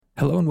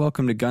Hello and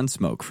welcome to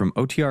Gunsmoke from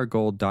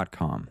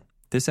OTRGold.com.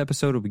 This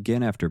episode will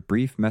begin after a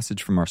brief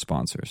message from our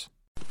sponsors.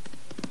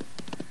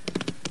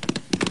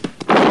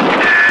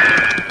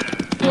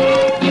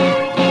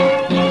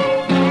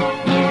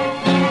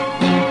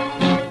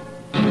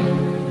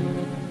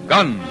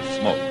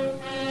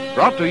 Gunsmoke,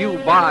 brought to you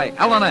by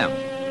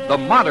L&M, the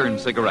modern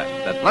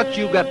cigarette that lets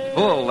you get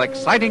full,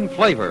 exciting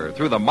flavor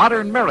through the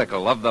modern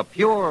miracle of the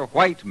pure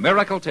white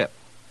Miracle Tip.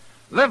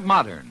 Live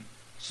modern.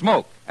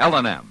 Smoke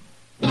L&M.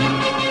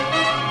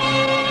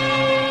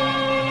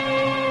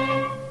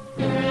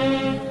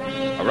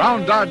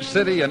 Around Dodge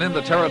City and in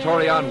the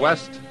territory on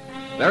West,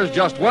 there's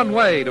just one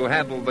way to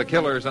handle the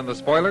killers and the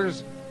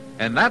spoilers,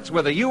 and that's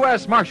with a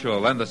U.S.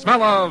 Marshal and the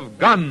smell of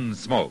gun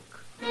smoke.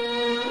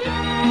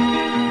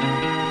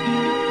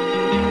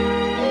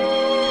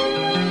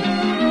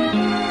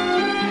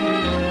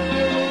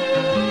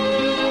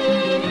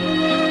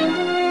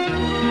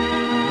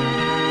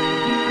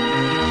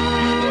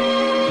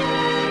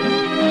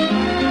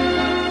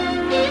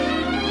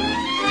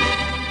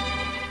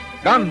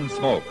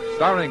 Gunsmoke,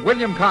 starring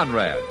William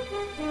Conrad,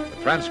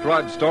 the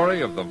transcribed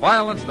story of the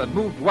violence that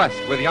moved west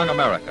with young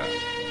America,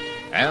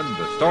 and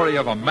the story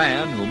of a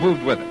man who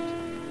moved with it.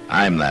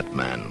 I'm that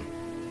man,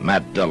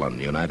 Matt Dillon,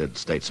 United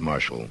States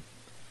Marshal.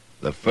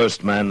 The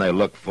first man they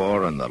look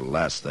for and the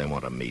last they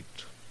want to meet.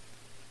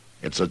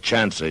 It's a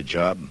chancy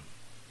job,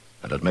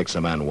 and it makes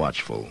a man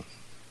watchful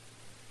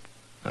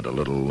and a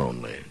little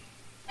lonely.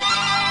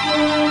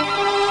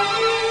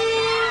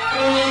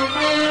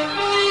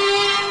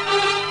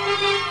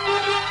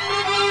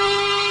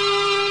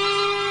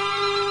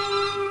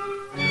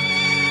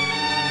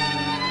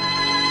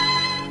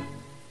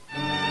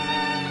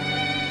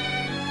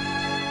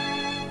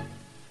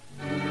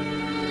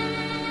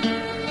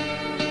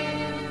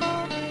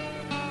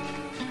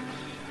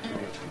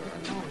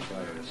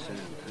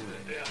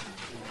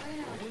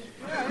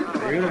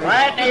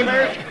 Quiet,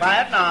 neighbors.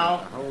 Quiet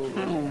now.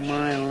 Oh,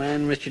 my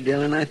land, Mr.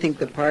 Dillon. I think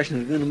the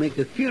parson's going to make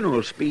a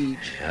funeral speech.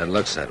 Yeah, it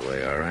looks that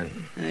way, all right.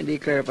 I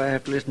declare if I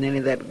have to listen to any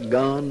of that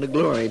gone to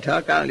glory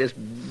talk, I'll just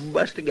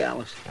bust a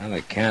gallus. Well,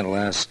 it can't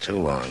last too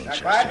long, Now,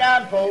 Chester. quiet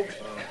down, folks.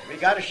 We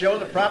got to show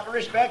the proper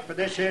respect for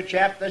this here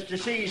chap that's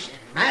deceased.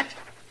 Matt?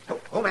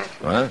 Oh, Matt.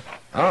 What?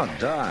 Oh,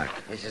 Doc.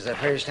 This is the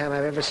first time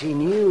I've ever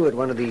seen you at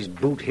one of these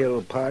Boot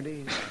Hill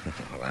parties.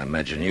 Well, I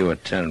imagine you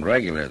attend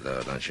regular,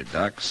 though, don't you,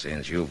 Doc,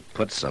 since you've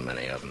put so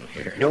many of them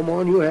here. No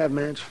more than you have,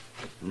 Matt.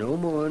 No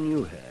more than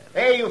you have.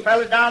 Hey, you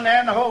fellas down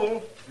there in the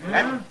hole.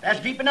 That's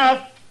deep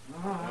enough.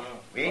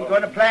 We ain't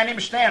going to plan him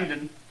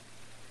standing.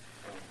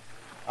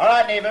 All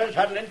right, neighbors,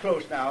 huddle in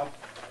close now.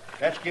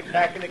 Let's give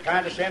Packy the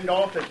kind of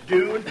send-off that's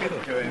due and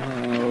fitting to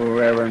him. Oh,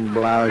 Reverend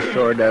Blouse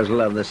sure does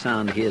love the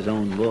sound of his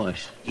own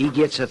voice. He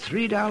gets a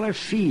 $3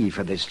 fee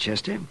for this,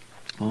 Chester.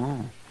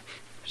 Oh.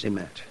 Say,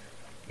 Matt,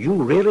 you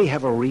really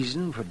have a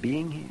reason for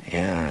being here?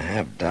 Yeah, I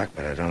have, Doc,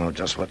 but I don't know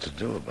just what to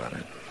do about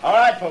it. All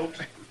right,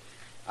 folks.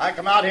 I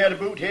come out here to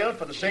Boot Hill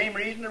for the same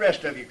reason the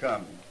rest of you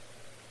come.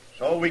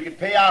 So we could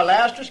pay our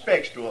last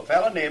respects to a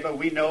fellow neighbor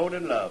we knowed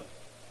and loved,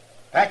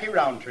 Packy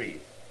Roundtree.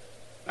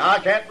 Now, I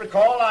can't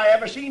recall I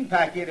ever seen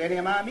Packy at any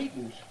of my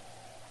meetings.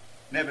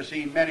 Never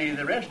seen many of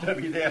the rest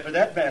of you there for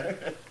that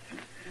matter.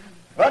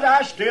 But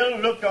I still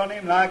looked on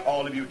him like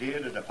all of you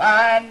did as a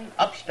fine,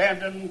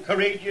 upstanding,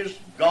 courageous,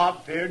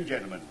 God-fearing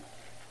gentleman.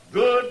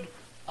 Good,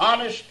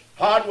 honest,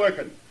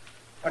 hard-working.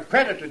 A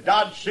credit to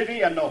Dodge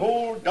City and the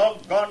whole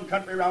doggone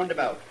country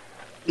roundabout.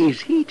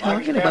 Is he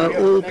talking about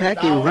old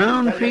Packy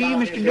Roundtree,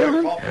 Mr.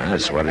 Dillon? Yeah,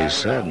 that's what he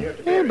said.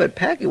 Yeah, but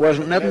Packy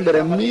wasn't nothing but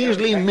a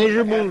measly,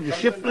 miserable,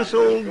 shiftless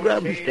old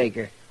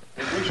grub-staker.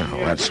 Oh,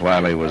 that's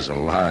while he was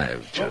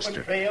alive,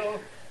 Chester. Trail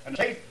and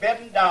safe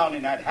bedding down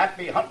in that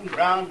happy hunting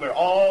ground we're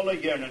all a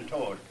yearning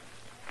toward.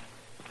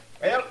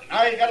 Well, now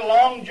he's got a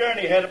long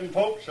journey ahead of him,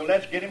 folks, so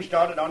let's get him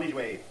started on his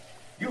way.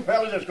 You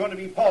fellas that's going to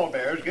be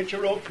pallbearers, get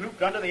your ropes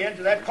looped under the ends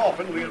of that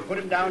coffin. We'll put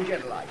him down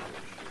gentle-like.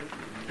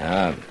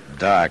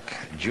 Doc,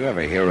 did you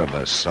ever hear of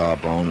a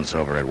Sawbones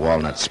over at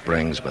Walnut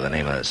Springs by the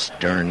name of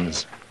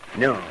Stearns?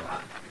 No.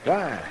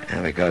 Why?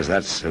 Yeah, because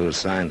that's who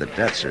signed the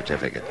death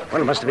certificate.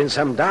 Well, it must have been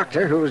some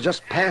doctor who was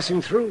just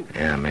passing through.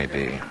 Yeah,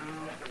 maybe.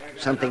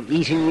 Something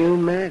eating you,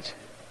 Matt?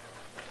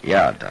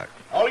 Yeah, Doc.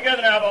 All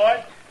together now,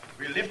 boys.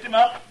 We'll lift him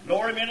up,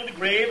 lower him into the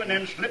grave, and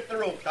then slip the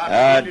ropes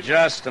out.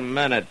 Just a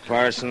minute,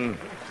 Parson.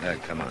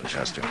 Come on,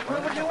 Chester.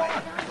 What do you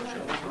want?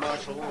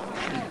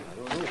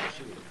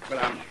 Well,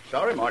 I'm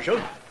sorry, Marshal.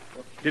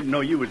 Didn't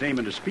know you was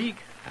aiming to speak.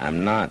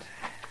 I'm not.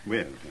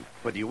 Well,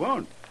 what do you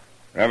want?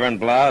 Reverend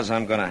Blouse,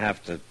 I'm going to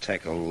have to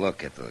take a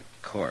look at the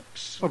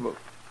corpse. Oh,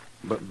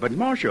 but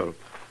Marshal,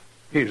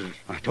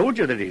 I told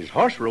you that his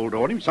horse rolled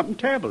on him. Something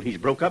terrible. He's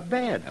broke up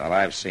bad. Well,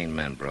 I've seen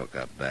men broke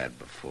up bad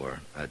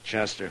before.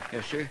 Chester?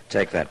 Yes, sir?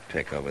 Take that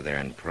pick over there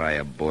and pry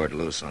a board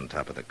loose on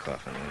top of the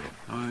coffin, will you?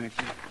 All right,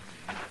 sir.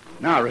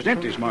 Now,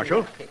 resent this,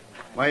 Marshal.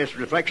 Why, it's a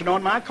reflection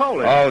on my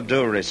calling. All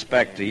due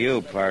respect to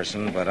you,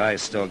 Parson, but I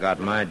still got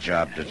my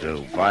job to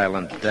do.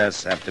 Violent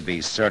deaths have to be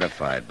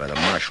certified by the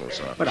marshal's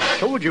office. But I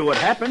told you what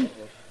happened,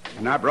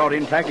 and I brought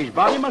in Packy's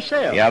body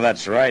myself. Yeah,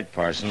 that's right,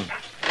 Parson.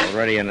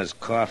 Already in his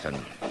coffin,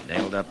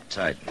 nailed up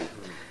tight.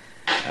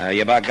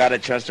 You about got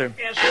it, Chester?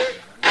 Yes, sir.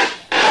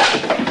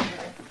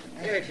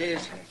 There it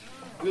is.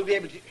 We'll be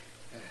able to...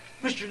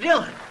 Mr.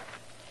 Dillon.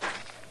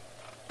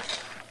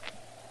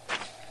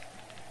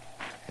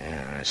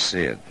 Yeah, I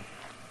see it.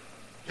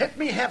 Let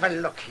me have a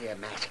look here,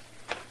 Matt.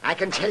 I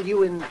can tell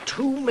you in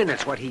 2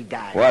 minutes what he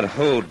died. What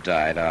who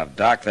died of,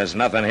 Doc? There's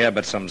nothing here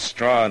but some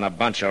straw and a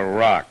bunch of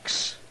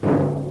rocks.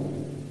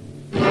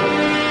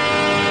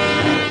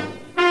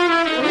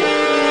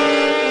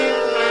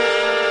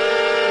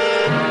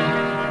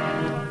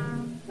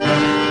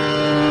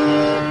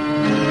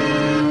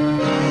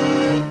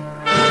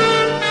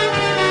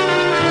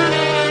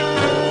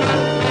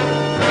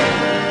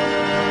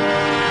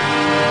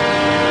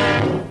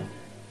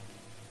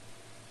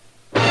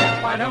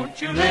 Why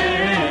don't you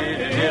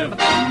live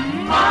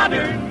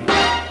modern?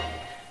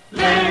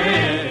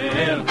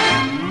 Live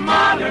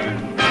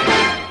modern.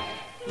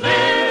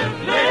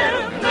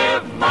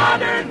 Live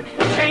modern.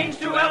 Change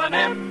to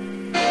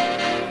L&M.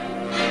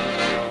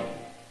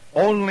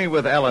 Only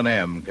with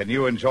L&M can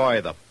you enjoy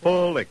the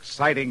full,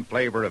 exciting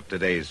flavor of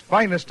today's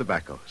finest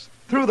tobaccos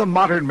through the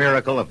modern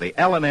miracle of the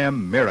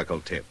L&M Miracle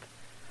Tip.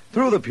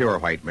 Through the pure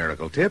white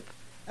Miracle Tip,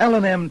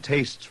 L&M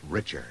tastes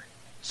richer,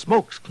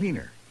 smokes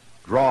cleaner,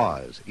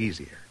 draws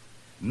easier.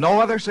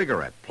 No other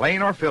cigarette,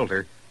 plain or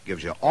filter,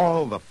 gives you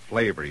all the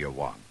flavor you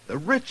want. The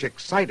rich,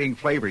 exciting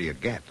flavor you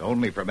get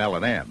only from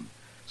L&M.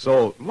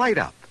 So light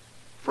up,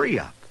 free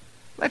up,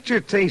 let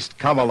your taste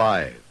come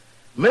alive.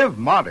 Live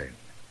modern.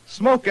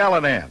 Smoke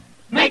L&M.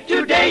 Make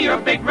today your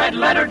big red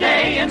letter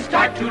day and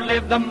start to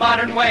live the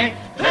modern way.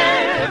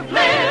 Live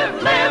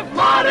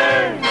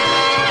modern.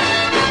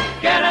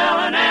 Get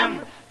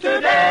L&M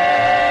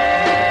today.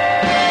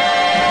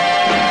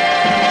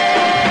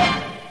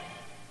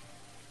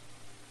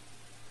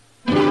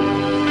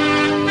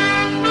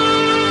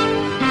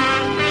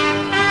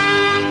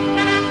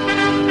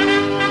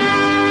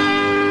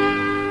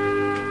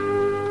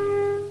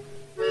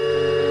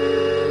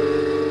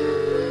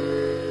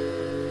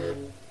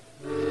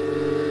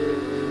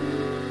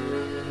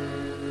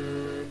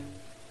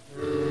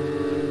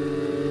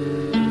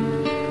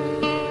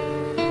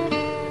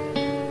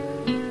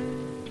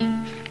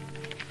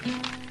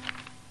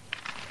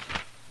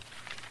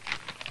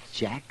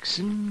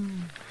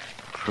 Jackson,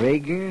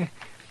 Prager,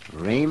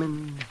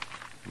 Raymond,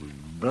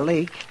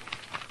 Blake,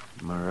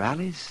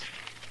 Morales,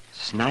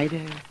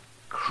 Snyder,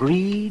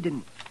 Creed,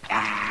 and...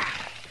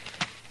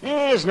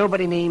 There's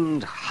nobody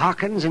named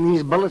Hawkins in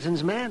these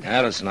bulletins, man.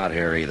 Well, it's not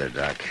here either,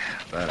 Doc.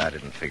 But I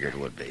didn't figure it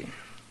would be.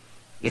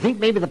 You think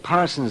maybe the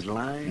Parsons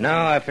line?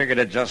 No, I figured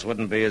it just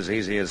wouldn't be as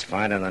easy as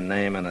finding the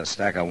name in a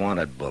stack of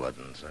wanted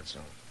bulletins, that's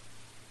all.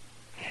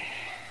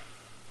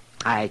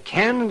 I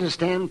can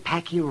understand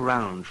Packy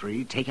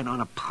Roundtree taking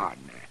on a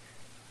partner.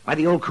 Why,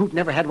 the old coot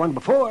never had one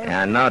before.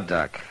 Yeah, no,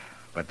 Doc.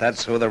 But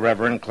that's who the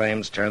Reverend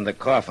claims turned the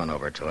coffin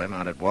over to him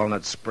out at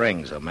Walnut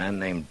Springs, a man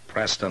named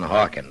Preston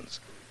Hawkins.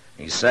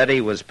 He said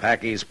he was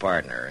Packy's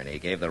partner, and he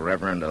gave the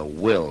Reverend a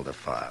will to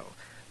file,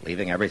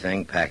 leaving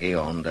everything Packy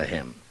owned to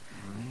him.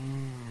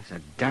 It's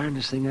the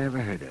darndest thing I ever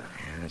heard of.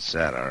 Yeah, it's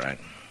that, all right.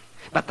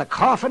 But the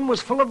coffin was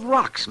full of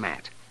rocks,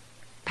 Matt.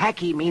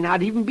 Packy may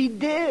not even be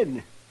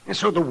dead. And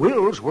so the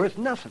will's worth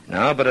nothing.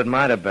 No, but it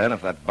might have been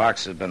if that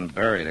box had been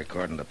buried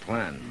according to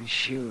plan.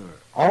 Sure.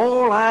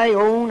 All I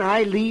own,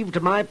 I leave to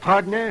my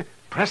partner,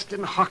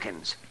 Preston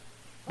Hawkins.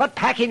 But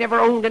Packy never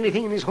owned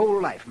anything in his whole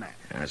life, Matt.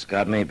 That's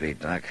got me beat,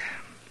 Doc.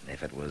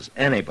 If it was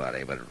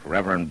anybody but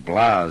Reverend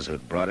Blouse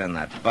who'd brought in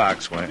that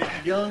box, why...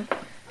 Mr. Dillon?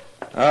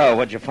 Oh,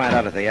 what'd you find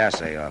out at the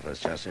assay office,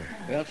 Chester?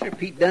 Well, sir,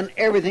 Pete done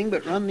everything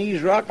but run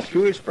these rocks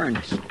through his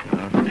furnace.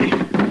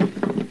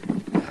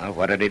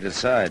 What did he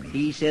decide?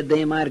 He said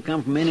they might have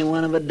come from any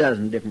one of a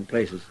dozen different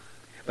places.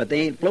 But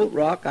they ain't float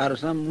rock out of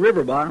some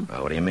river bottom.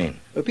 What do you mean?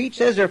 Well, Pete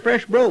says they're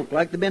fresh broke,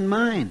 like they've been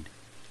mined.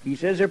 He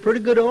says they're pretty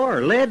good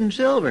ore, lead and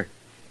silver.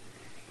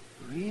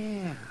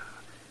 Yeah.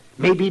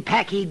 Maybe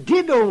Packy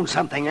did own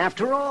something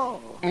after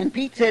all. And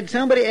Pete said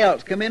somebody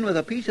else come in with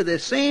a piece of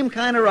this same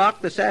kind of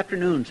rock this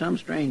afternoon, some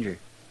stranger.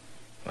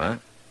 What?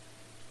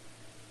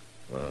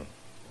 Well,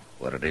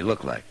 what did he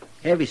look like?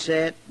 Heavy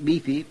set,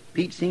 beefy.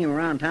 Pete's seen him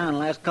around town the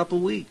last couple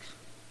of weeks.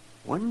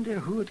 Wonder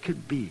who it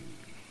could be.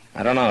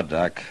 I don't know,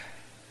 Doc.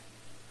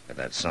 But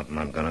that's something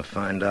I'm going to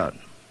find out.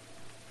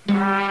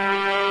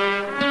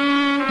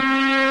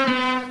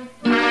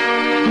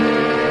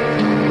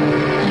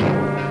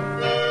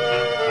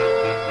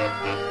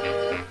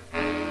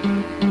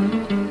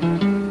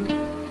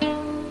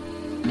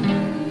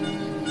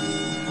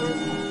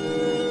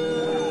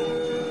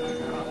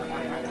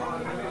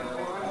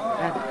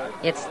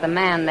 It's the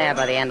man there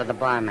by the end of the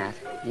bar mat.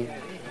 You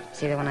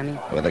see the one I mean?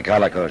 With a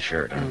calico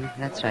shirt, huh?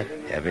 That's right.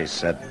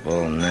 Heavy-set,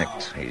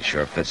 bull-necked. He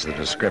sure fits the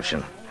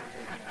description.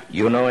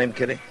 You know him,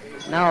 Kitty?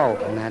 No,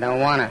 and I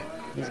don't want to.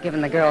 He's giving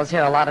the girls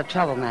here a lot of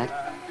trouble,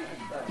 Matt.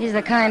 He's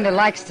the kind who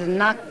likes to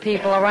knock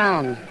people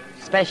around,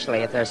 especially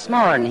if they're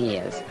smaller than he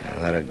is.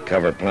 Well, that'd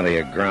cover plenty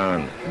of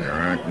ground. There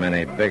aren't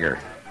many bigger.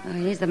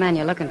 He's the man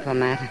you're looking for,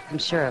 Matt. I'm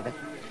sure of it.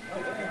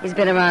 He's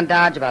been around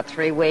Dodge about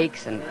 3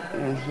 weeks, and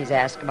he's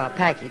asked about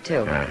Packy,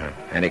 too. Uh-huh.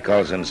 And he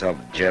calls himself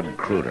Jeb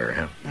Cruder,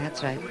 huh?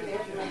 That's right.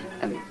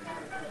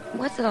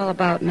 What's it all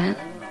about, Matt?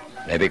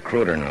 Maybe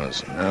Cruder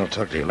knows. I'll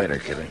talk to you later,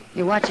 Kitty.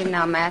 You watch him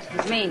now, Matt.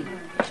 He's mean.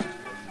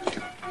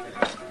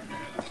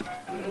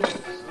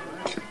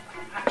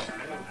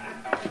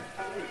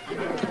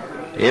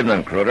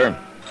 Evening, Cruder.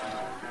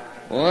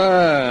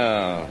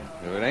 Well,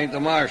 if it ain't the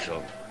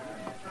marshal.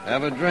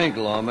 Have a drink,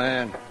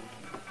 lawman.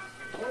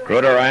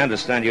 Cruder, I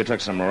understand you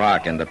took some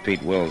rock into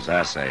Pete Will's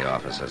assay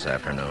office this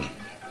afternoon.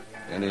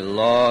 Any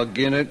log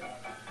in it?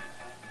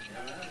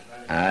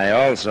 I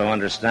also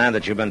understand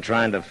that you've been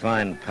trying to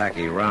find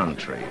Packy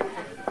Roundtree.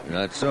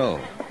 Not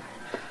so.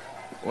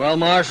 Well,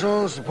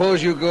 Marshal,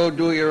 suppose you go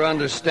do your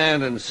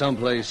understanding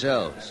someplace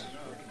else.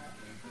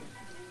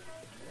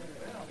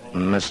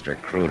 Mr.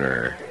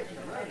 Cruder,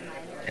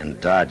 in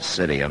Dodge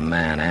City, a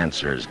man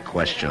answers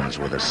questions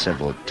with a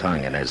civil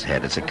tongue in his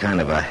head. It's a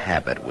kind of a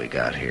habit we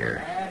got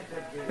here.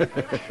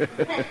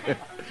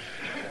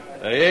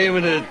 Are you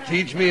aiming to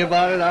teach me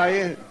about it, are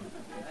you?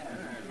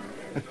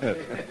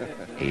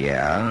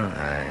 Yeah,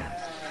 I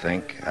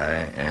think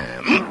I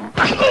am.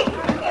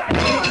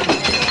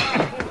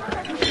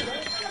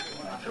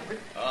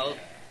 I'll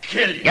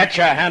kill you. Get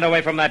your hand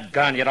away from that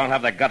gun. You don't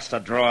have the guts to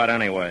draw it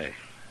anyway.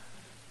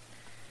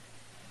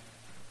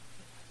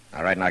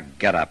 All right, now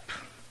get up.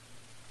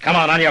 Come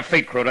on your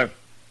feet, Cruder.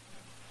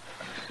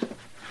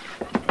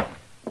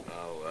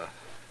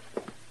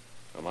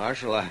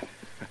 Marshal, I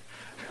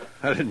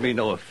didn't mean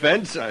no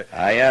offense.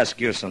 I ask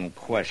you some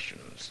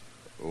questions.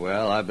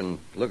 Well, I've been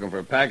looking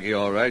for Packy,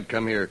 all right.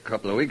 Come here a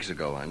couple of weeks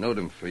ago. I knowed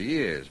him for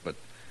years, but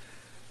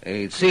I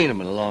ain't seen him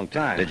in a long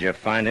time. Did you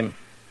find him?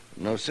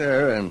 No,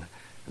 sir, and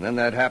then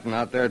that happened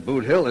out there at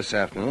Boot Hill this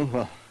afternoon.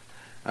 Well,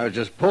 I was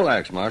just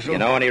poleaxed, Marshal. You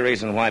know any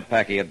reason why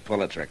Packy would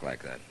pull a trick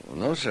like that? Well,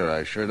 no, sir,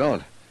 I sure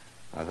don't.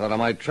 I thought I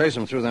might trace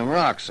him through them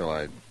rocks, so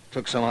I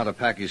took some out of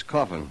Packy's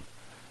coffin.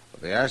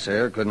 But the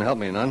assayer couldn't help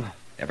me none.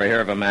 Ever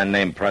hear of a man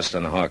named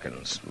Preston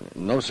Hawkins?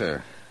 No,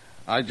 sir.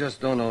 I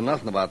just don't know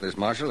nothing about this,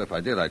 Marshal. If I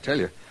did, I'd tell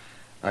you.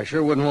 I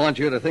sure wouldn't want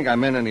you to think I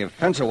meant any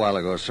offense a while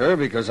ago, sir,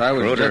 because I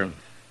was... Cruder,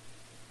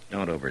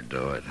 don't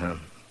overdo it, huh?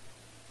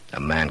 A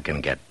man can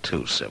get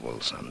too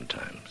civil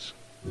sometimes.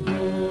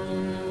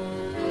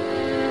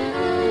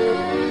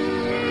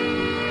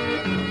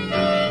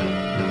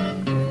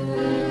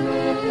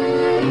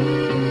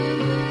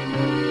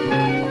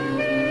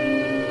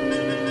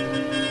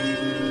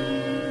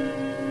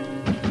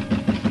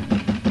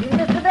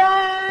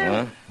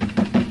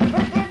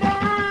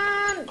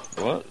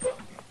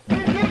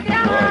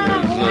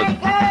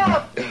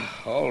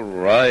 All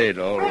right.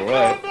 Hold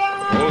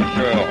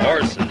your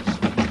horses.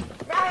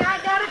 I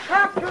gotta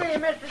talk to you,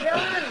 Mr.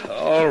 Dillon.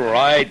 All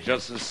right,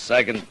 just a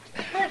second.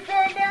 Mr.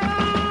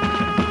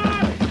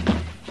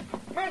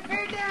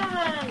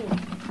 Dillon!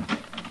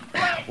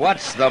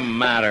 What's the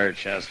matter,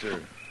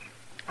 Chester?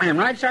 I'm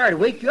right sorry to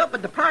wake you up,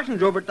 but the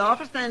parson's over at the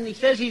office, and he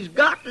says he's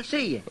got to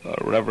see you.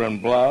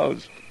 Reverend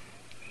Blouse?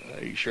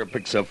 He sure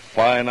picks a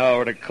fine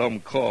hour to come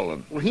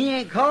calling. Well, he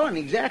ain't calling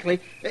exactly.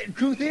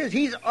 Truth is,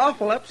 he's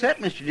awful upset,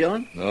 Mr.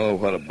 Dillon. Oh,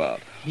 what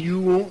about? You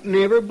won't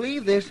never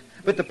believe this,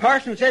 but the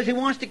parson says he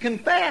wants to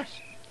confess.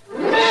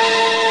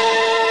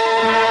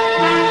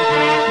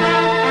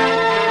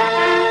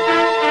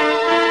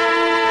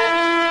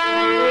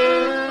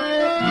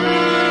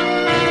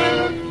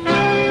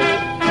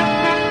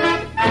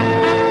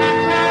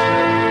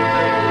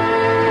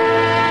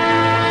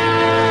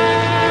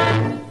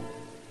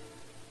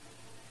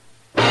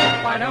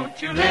 Why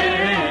don't you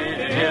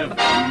live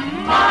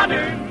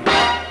modern?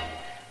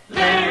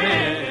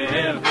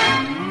 Live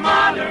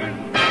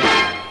modern.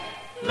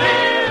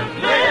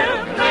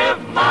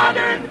 Live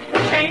modern.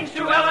 Change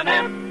to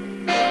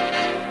L&M.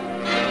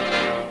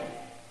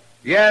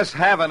 Yes,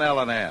 have an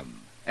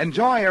L&M.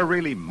 Enjoy a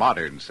really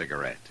modern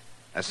cigarette.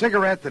 A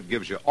cigarette that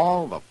gives you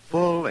all the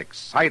full,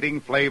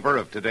 exciting flavor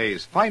of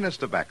today's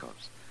finest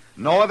tobaccos.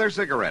 No other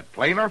cigarette,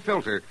 plain or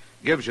filter,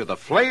 gives you the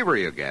flavor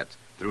you get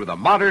through the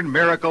modern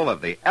miracle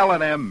of the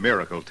L&M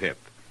Miracle Tip.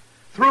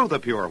 Through the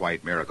pure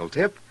white Miracle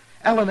Tip,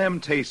 L&M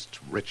tastes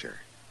richer,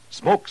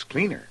 smokes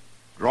cleaner,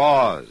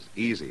 draws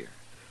easier.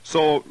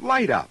 So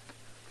light up,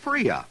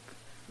 free up,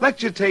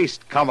 let your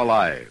taste come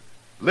alive.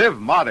 Live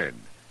modern,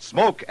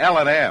 smoke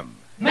L&M.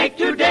 Make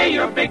today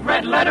your big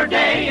red letter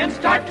day and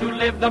start to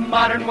live the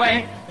modern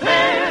way.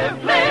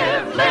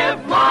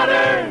 Live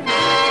modern.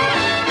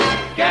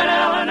 Get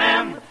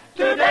L&M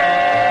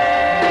today.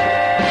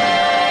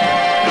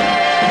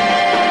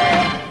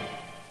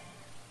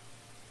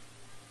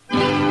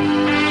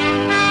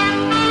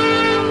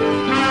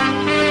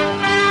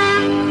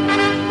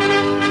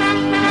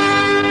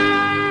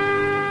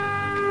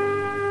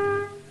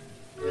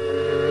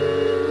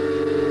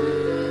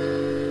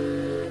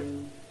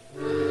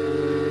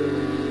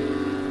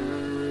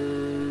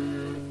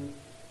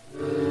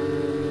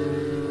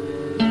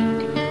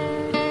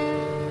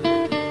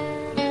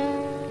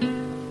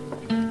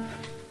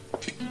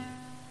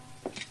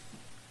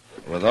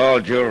 all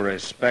due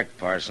respect,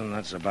 Parson,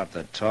 that's about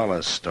the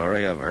tallest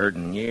story I've heard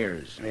in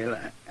years. Well,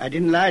 I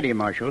didn't lie to you,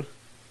 Marshal.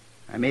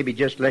 I maybe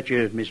just let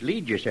you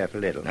mislead yourself a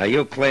little. Now,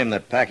 you claim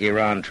that Packy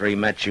Roundtree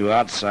met you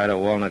outside of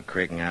Walnut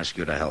Creek and asked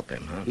you to help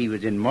him, huh? He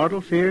was in mortal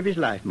fear of his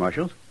life,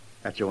 Marshal.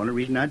 That's the only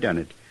reason I done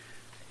it.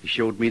 He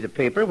showed me the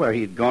paper where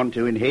he'd gone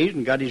to in Hayes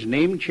and got his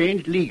name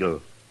changed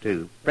legal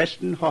to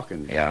Preston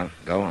Hawkins. Yeah,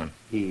 go on.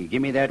 He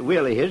give me that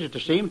will of his at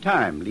the same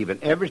time, leaving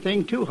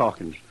everything to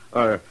Hawkins,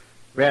 or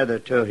rather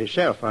to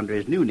himself under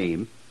his new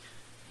name.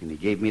 And he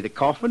gave me the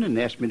coffin and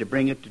asked me to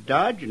bring it to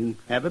Dodge and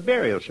have a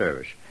burial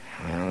service.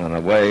 Well, in a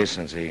way,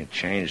 since he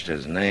changed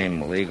his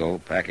name legal,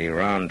 Packy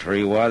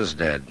Roundtree was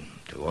dead,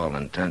 to all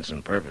intents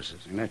and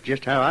purposes. And that's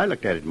just how I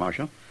looked at it,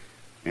 Marshal.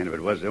 And if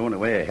it was the only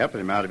way of helping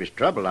him out of his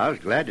trouble, I was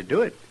glad to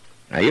do it.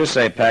 Now, you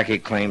say Packy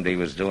claimed he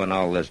was doing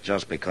all this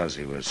just because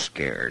he was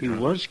scared. He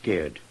was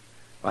scared.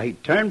 Why, he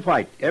turned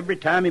white every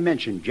time he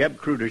mentioned Jeb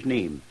Kruder's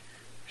name.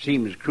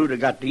 Seems Kruder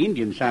got the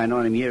Indian sign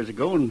on him years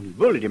ago and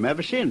bullied him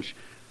ever since.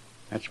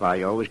 That's why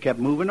he always kept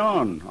moving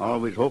on,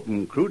 always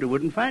hoping Kruder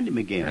wouldn't find him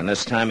again. And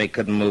this time he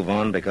couldn't move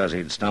on because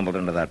he'd stumbled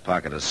into that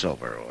pocket of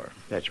silver ore.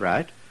 That's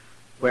right.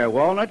 Where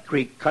Walnut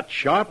Creek cut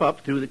sharp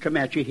up through the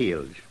Comanche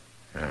Hills.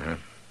 Uh-huh.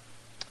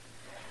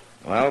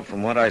 Well,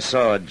 from what I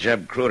saw at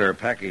Jeb Kruder,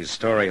 Packy's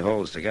story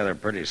holds together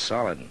pretty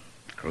solid.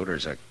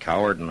 Kruder's a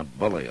coward and a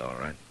bully, all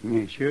right.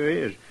 He sure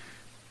is.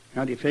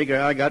 How do you figure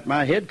I got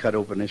my head cut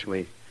open this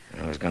way?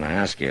 I was going to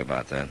ask you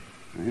about that.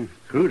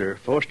 Kruder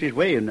forced his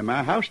way into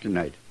my house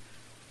tonight.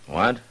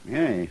 What?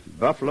 Yeah, he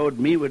buffaloed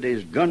me with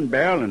his gun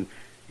barrel,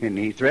 and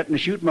he threatened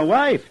to shoot my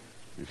wife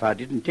if I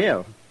didn't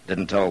tell.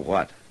 Didn't tell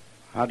what?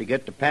 How to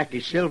get to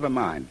Packy's silver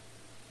mine.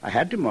 I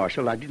had to,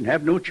 Marshal. I didn't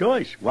have no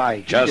choice.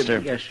 Why? Chester.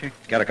 Yes, sir.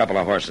 Get a couple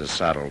of horses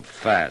saddled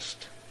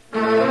fast.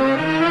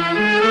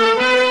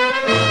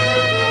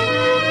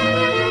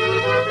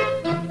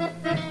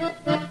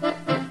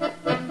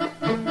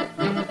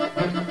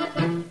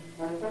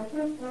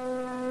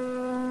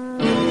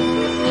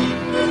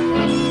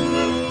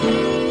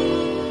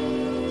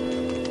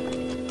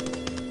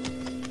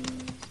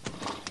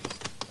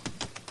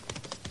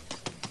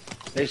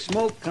 There's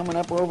smoke coming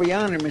up over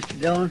yonder, Mr.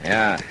 Dillon.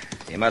 Yeah,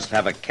 he must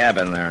have a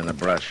cabin there in the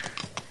brush.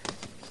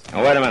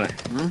 Now, wait a minute.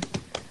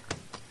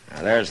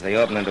 Now, there's the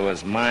opening to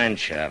his mine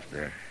shaft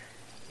there.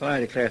 Well, I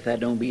declare if that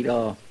don't beat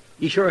all.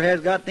 He sure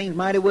has got things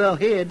mighty well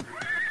hid.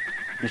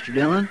 Mr.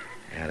 Dillon?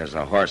 Yeah, there's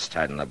a horse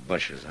tied in the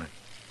bushes.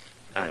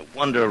 I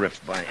wonder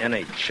if by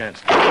any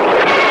chance... Hit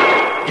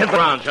the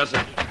ground,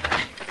 Chester.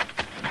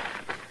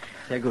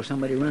 There goes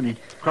somebody running.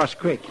 Across the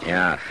creek.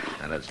 Yeah,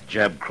 and it's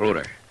Jeb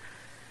Kruder.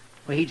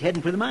 Well, he's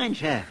heading for the mine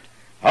shaft.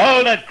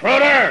 Hold it,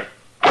 Kruder!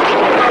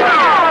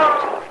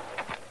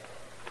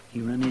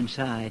 He run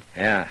inside.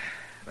 Yeah,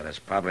 but it's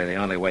probably the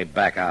only way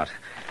back out.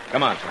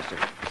 Come on, Chester.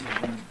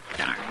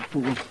 Darn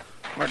fool.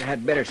 Ought to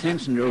had better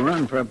sense than to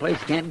run for a place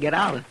he can't get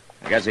out of.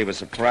 I guess he was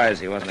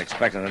surprised he wasn't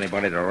expecting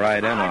anybody to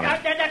ride in on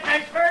him.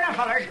 That's fair enough,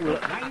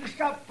 fellers. Now you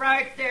stop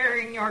right there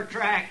in your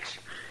tracks.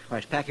 Why,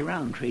 it's Packy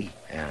Roundtree.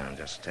 Yeah,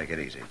 just take it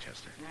easy,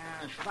 Chester.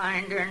 Yeah, it's a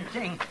fine darn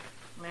thing.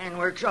 Man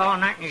works all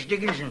night in his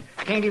diggings and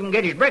can't even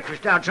get his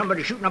breakfast out.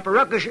 Somebody shooting up a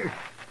ruckus here.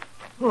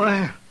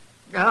 Well,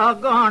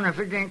 doggone if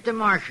it ain't the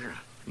marshal.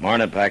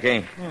 Morning,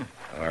 Packy.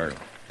 Or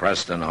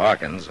Preston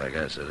Hawkins, I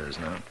guess it is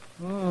now.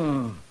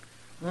 Oh.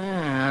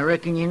 Yeah, I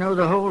reckon you know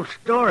the whole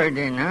story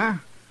then, huh?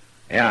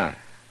 Yeah,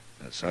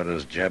 and so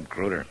does Jeb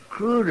Kruder.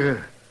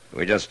 Kruder?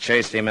 We just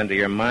chased him into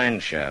your mine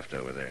shaft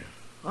over there.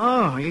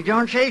 Oh, you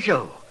don't say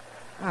so.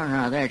 Oh,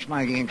 now, that's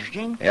mighty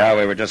interesting. Yeah,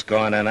 we were just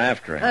going in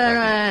after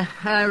him.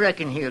 I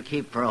reckon he'll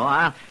keep for a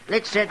while.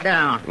 Let's sit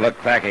down. Look,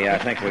 Packy, I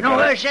think we No,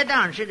 gotta... sit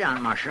down,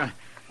 Marshal.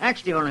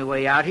 That's the only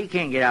way out. He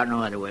can't get out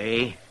no other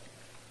way.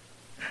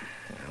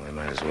 Yeah, we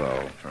might as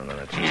well for a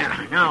minute.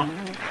 Yeah, now,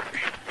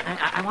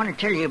 I want to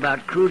tell you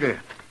about Kruder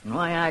and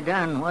why I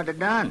done what I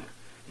done.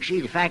 You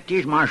see, the fact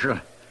is, Marshal,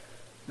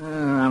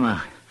 I'm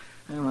a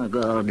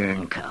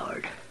gall-darn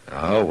coward.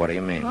 Oh, what do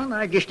you mean? Well,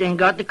 I just ain't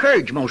got the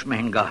courage most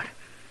men got.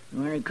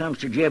 When it comes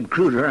to Jeb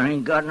Kruder, I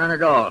ain't got none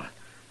at all.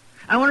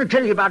 I want to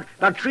tell you about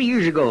 3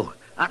 years ago,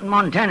 out in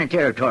Montana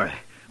Territory,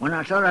 when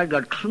I thought I'd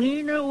got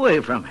clean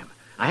away from him.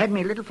 I had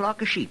me little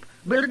flock of sheep,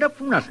 built it up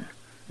from nothing.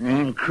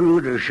 Then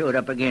Kruder showed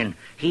up again.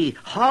 He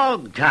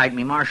hog-tied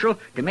me, Marshal,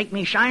 to make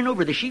me sign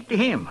over the sheep to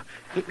him.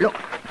 Look,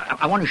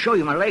 I want to show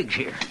you my legs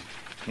here.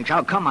 It's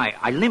how come I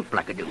limp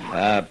like I do.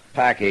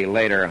 Packy,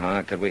 later,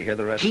 huh? Could we hear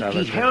the rest of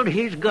it? He held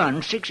his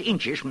gun 6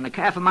 inches from the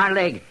calf of my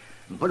leg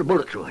and put a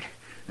bullet through it.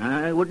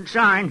 I wouldn't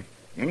sign.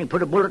 Then he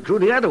put a bullet through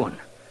the other one.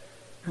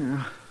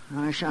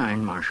 I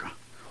signed, Marshal.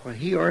 Well,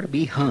 he ought to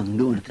be hung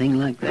doing a thing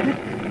like that.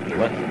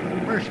 What?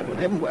 Merciful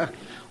heaven, well,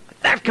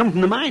 that come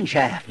from the mine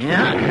shaft.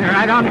 Yeah,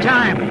 right on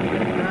time.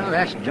 Well,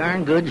 that's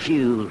darn good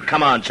fuel.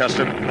 Come on,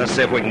 Chester. Let's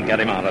see if we can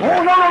get him out of there.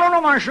 Oh, no,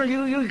 Marshal.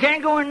 You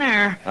can't go in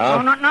there. Oh?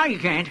 No, not now you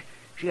can't.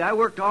 See, I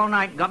worked all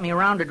night and got me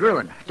around to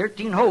drilling.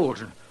 13 holes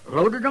and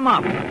loaded them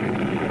up.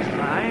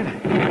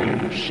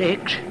 5,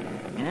 6...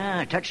 Yeah,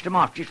 I touched him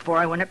off just before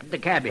I went up to the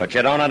cabin. But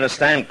you don't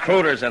understand.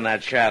 Kruder's in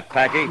that shaft,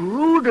 Packy.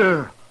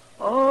 Kruder?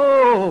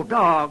 Oh,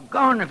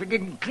 doggone if it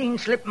didn't clean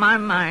slip my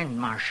mind,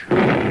 Marshal.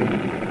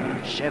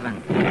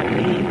 7, 8.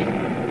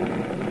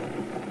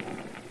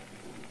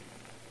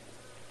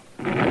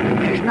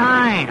 There's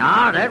 9.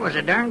 Ah, that was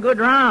a darn good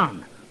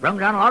round. Brung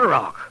down a lot of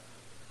rock.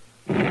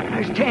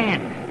 There's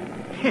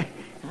 10.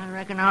 I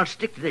reckon I'll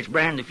stick to this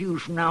brand of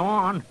fuse from now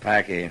on.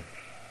 Packy,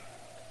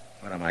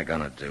 what am I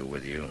going to do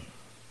with you?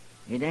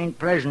 It ain't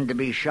pleasant to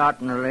be shot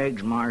in the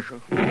legs,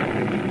 Marshal.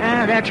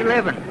 That's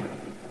 11.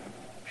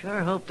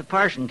 Sure hope the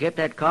parson kept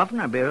that coffin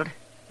I built.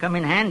 Come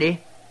in handy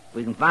if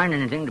we can find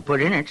anything to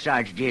put in it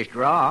besides just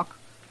rock.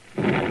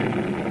 That's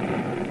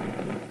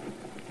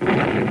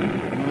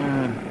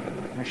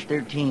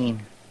 13.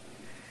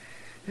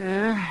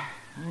 I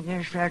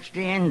guess that's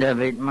the end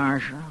of it,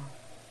 Marshal.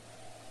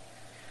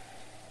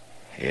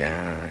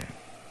 Yeah,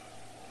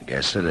 I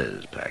guess it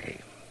is, Packy.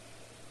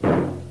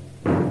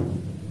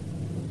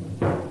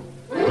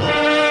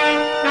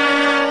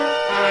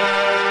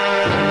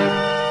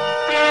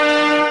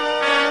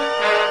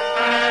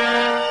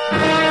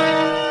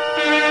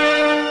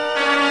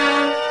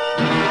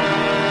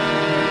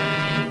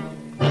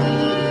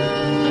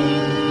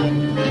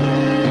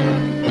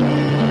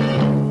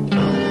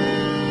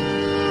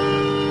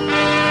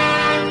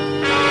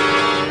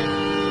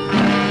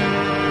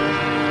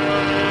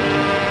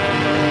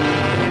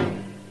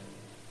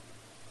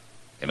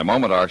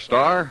 Moment, our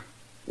star,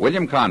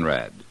 William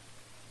Conrad.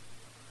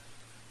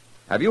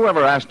 Have you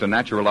ever asked a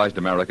naturalized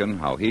American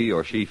how he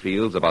or she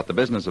feels about the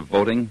business of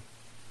voting?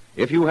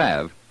 If you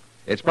have,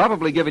 it's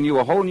probably given you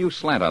a whole new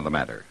slant on the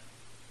matter.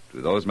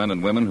 To those men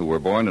and women who were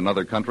born in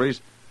other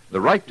countries,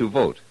 the right to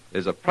vote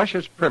is a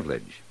precious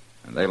privilege,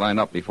 and they line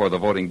up before the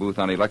voting booth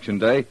on Election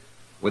Day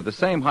with the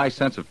same high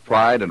sense of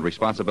pride and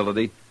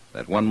responsibility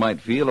that one might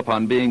feel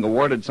upon being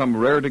awarded some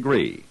rare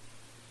degree.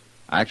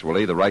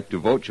 Actually, the right to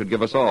vote should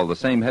give us all the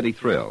same heady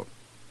thrill.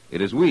 It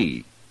is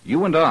we,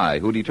 you and I,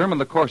 who determine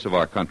the course of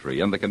our country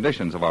and the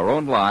conditions of our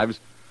own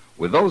lives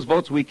with those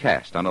votes we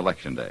cast on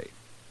Election Day.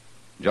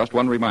 Just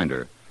one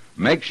reminder,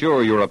 make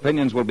sure your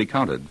opinions will be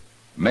counted.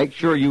 Make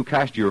sure you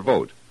cast your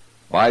vote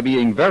by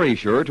being very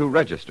sure to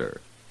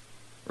register.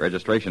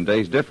 Registration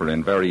days differ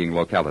in varying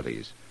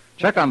localities.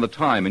 Check on the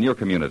time in your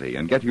community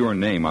and get your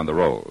name on the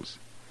rolls.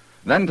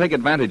 Then take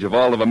advantage of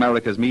all of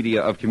America's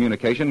media of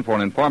communication for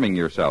informing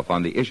yourself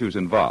on the issues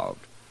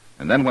involved.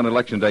 And then when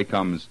Election Day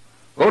comes,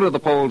 go to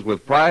the polls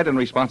with pride and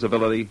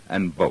responsibility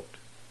and vote.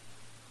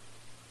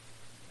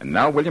 And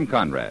now, William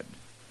Conrad.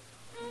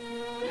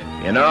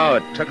 You know,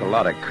 it took a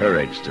lot of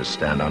courage to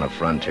stand on a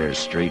frontier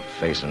street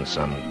facing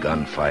some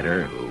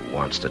gunfighter who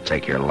wants to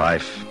take your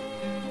life.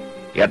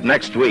 Yet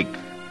next week,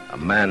 a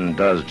man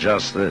does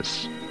just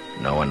this,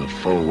 knowing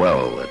full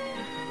well that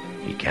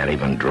he can't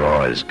even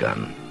draw his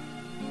gun.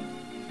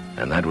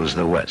 And that was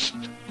the West.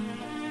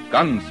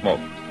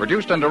 Gunsmoke,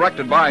 produced and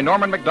directed by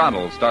Norman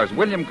Macdonald, stars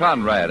William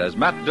Conrad as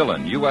Matt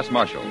Dillon, U.S.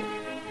 Marshal.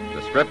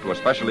 The script was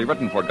specially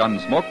written for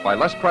Gunsmoke by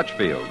Les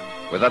Crutchfield,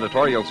 with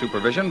editorial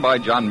supervision by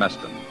John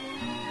Meston.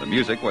 The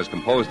music was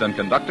composed and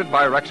conducted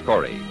by Rex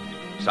Corey.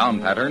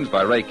 Sound patterns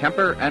by Ray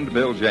Kemper and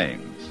Bill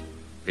James.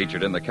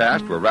 Featured in the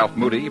cast were Ralph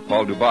Moody,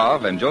 Paul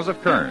Dubov, and Joseph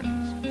Kearns.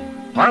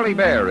 Harley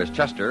Bear is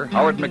Chester,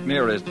 Howard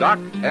McNear is Doc,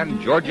 and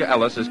Georgia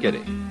Ellis is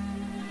Kitty.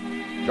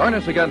 Join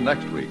us again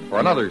next week for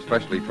another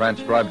specially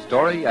transcribed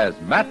story as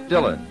Matt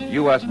Dillon,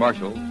 U.S.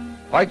 Marshal,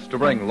 fights to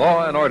bring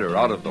law and order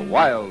out of the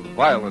wild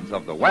violence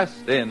of the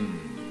West in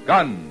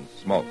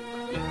Gunsmoke.